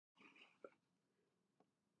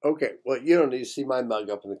Okay, well, you don't need to see my mug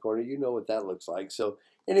up in the corner. You know what that looks like. So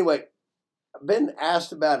anyway, I've been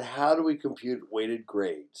asked about how do we compute weighted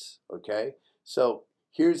grades, okay? So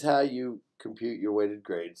here's how you compute your weighted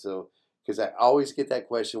grades. So, because I always get that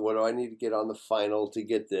question, what do I need to get on the final to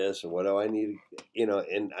get this? Or what do I need to,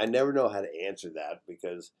 and I never know how to answer that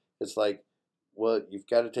because it's like, well, you've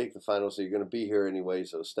got to take the final, so you're going to be here anyway,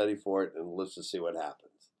 so study for it and let's just see what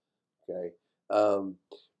happens, okay? Um,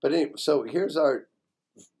 but anyway, so here's our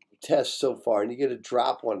test so far, and you get to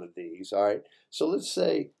drop one of these, all right? So let's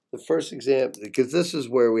say the first exam, because this is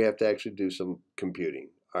where we have to actually do some computing,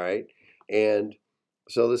 all right? And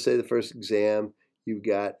so let's say the first exam, you've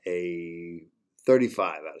got a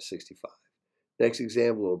 35 out of 65. Next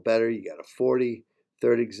exam, a little better, you got a 40.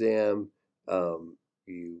 Third exam,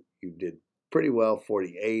 you did pretty well,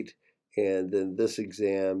 48. And then this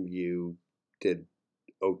exam, you did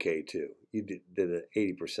okay too. You did an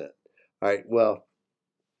 80%. All right, well,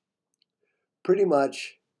 pretty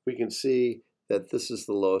much we can see that this is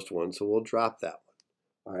the lowest one, so we'll drop that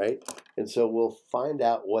one. All right, and so we'll find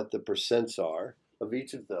out what the percents are of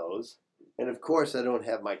each of those. And of course, I don't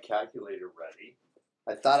have my calculator ready.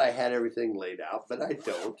 I thought I had everything laid out, but I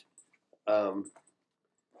don't.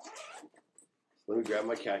 Let me grab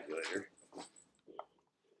my calculator.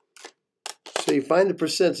 So you find the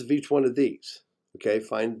percents of each one of these. Okay,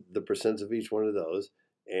 find the percents of each one of those,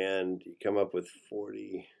 and you come up with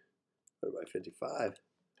 40 divided by 55,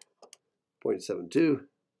 0.72.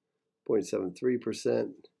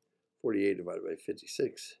 0.73%, 48 divided by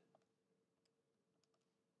 56,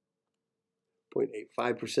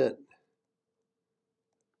 0.85%.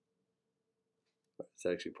 It's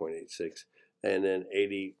actually 0.86. And then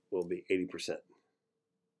 80 will be 80%.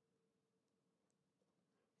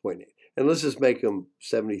 0.8. And let's just make them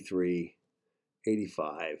 73,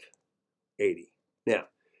 85, 80. Now,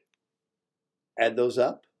 add those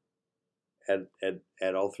up.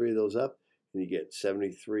 Add all three of those up, and you get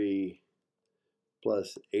 73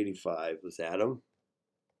 plus 85. Let's add them.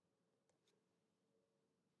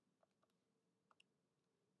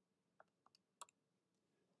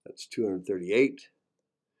 That's 238.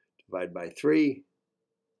 Divide by 3.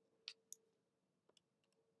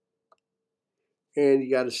 And you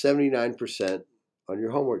got a 79% on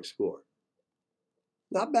your homework score.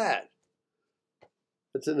 Not bad.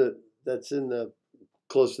 That's in the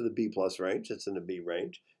close to the B plus range. That's in the B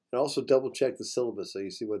range. And also double check the syllabus so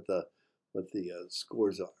you see what the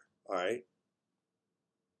scores are. All right.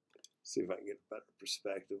 See if I can get a better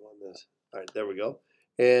perspective on this. All right, there we go.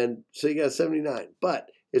 And so you got 79,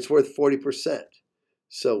 but it's worth 40%.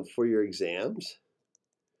 So for your exams,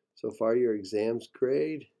 so far your exams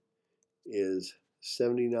grade is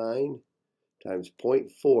 79 times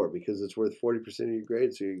 0.4 because it's worth 40% of your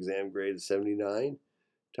grade. So your exam grade is 79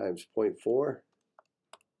 times 0.4.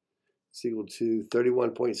 It's equal to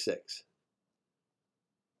 31.6.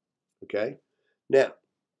 Okay? Now,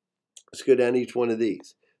 let's go down each one of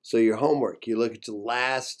these. So your homework, you look at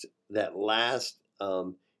that last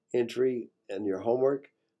entry in your homework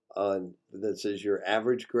that says your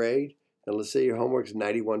average grade. And let's say your homework is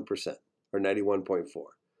 91% or 91.4.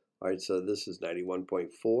 All right, so this is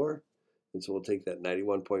 91.4. And so we'll take that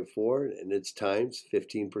 91.4 and it's times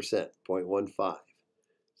 15%, 0.15.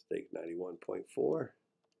 Let's take 91.4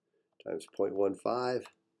 times 0.15.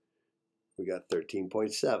 We got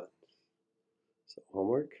 13.7. So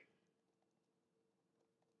homework,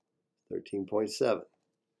 13.7%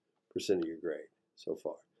 of your grade so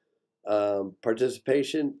far.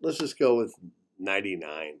 Participation, let's just go with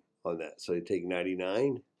 99 on that. So you take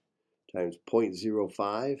 99 times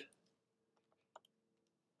 0.05.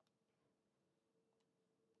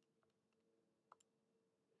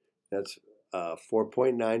 That's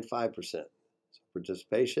 4.95%. So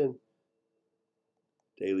participation,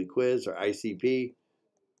 daily quiz or ICP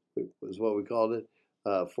was what we called it,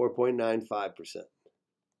 4.95%.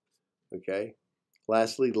 Okay.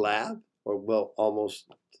 Lastly, lab, or well,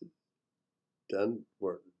 almost done.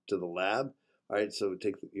 We're to the lab. All right, so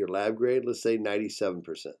take your lab grade, let's say 97%.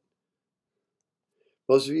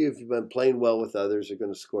 Most of you, if you've been playing well with others, are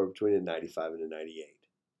going to score between a 95 and a 98.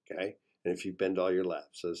 Okay, and if you bend all your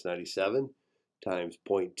labs, so it's 97 times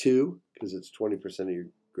 0.2, because it's 20% of your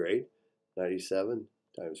grade. 97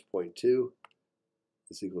 times 0.2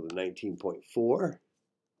 is equal to 19.4.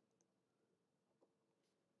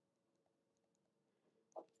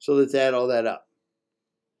 So let's add all that up.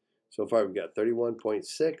 So far we've got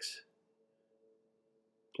 31.6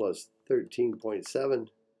 plus 13.7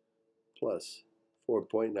 plus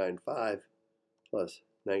 4.95 plus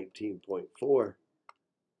 19.4.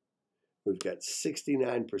 We've got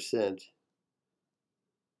 69%.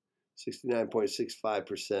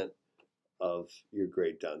 69.65% of your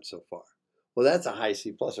grade done so far. Well, that's a high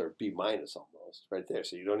C plus or a B minus almost right there.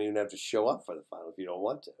 So you don't even have to show up for the final if you don't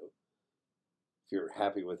want to. If you're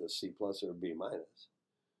happy with a C plus or a B minus.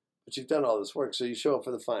 But you've done all this work, so you show up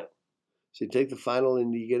for the final. So you take the final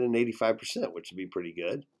and you get an 85%, which would be pretty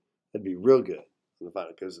good. That'd be real good in the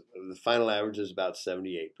final because the final average is about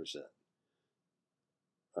 78%.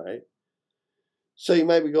 All right. So you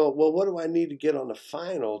might be going, well, what do I need to get on the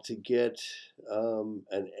final to get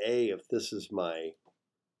an A if this is my,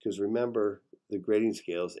 because remember the grading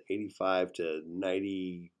scale is 85 to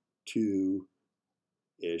 92-ish,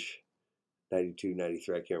 92,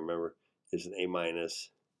 93, I can't remember, is an A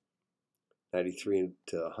minus. 93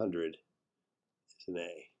 to 100 is an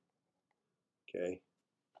A. Okay.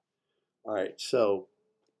 All right. So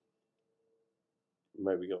you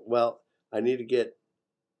might be going, well, I need to get,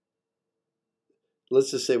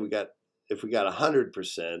 let's just say if we got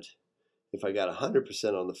 100%, if I got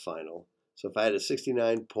 100% on the final, so if I had a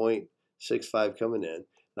 69.65 coming in, and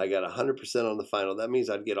I got 100% on the final, that means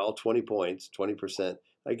I'd get all 20 points, 20%.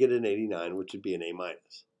 I get an 89, which would be an A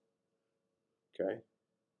minus. Okay.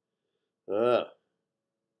 Well,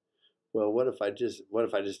 what if I just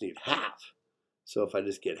need half? So if I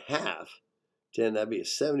just get half, then that'd be a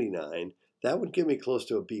 79. That would give me close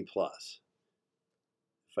to a B plus.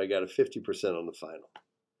 If I got a 50% on the final.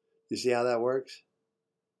 You see how that works?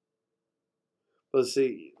 Let's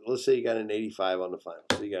say you got an 85 on the final.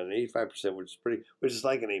 So you got an 85%, which is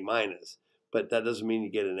like an A minus, but that doesn't mean you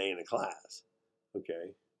get an A in a class.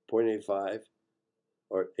 Okay, 0.85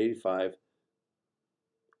 or 85.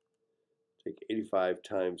 Take 85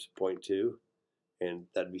 times 0.2, and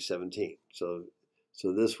that'd be 17. So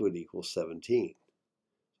this would equal 17.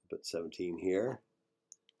 Put 17 here.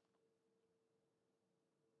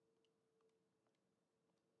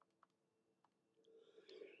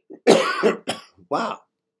 Wow.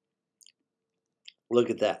 Look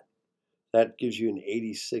at that. That gives you an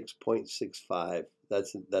 86.65.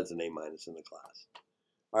 That's an A minus in the class.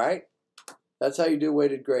 All right? That's how you do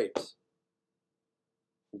weighted grades.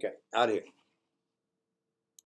 Okay, out here.